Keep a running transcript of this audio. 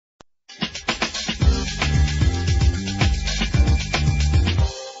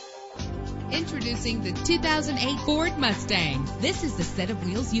Introducing the 2008 Ford Mustang. This is the set of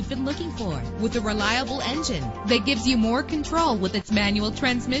wheels you've been looking for, with a reliable engine that gives you more control with its manual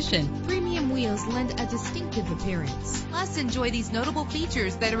transmission. Premium wheels lend a distinctive appearance. Plus, enjoy these notable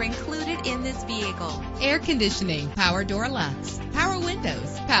features that are included in this vehicle: air conditioning, power door locks, power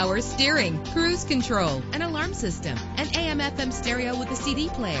windows, power steering, cruise control, an alarm system, an AM/FM stereo with a CD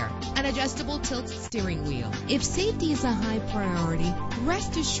player, an adjustable tilt steering wheel. If safety is a high priority,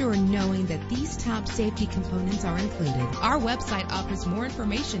 rest assured knowing that these top safety components are included. Our website offers more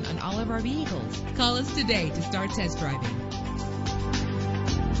information on all of our vehicles. Call us today to start test driving.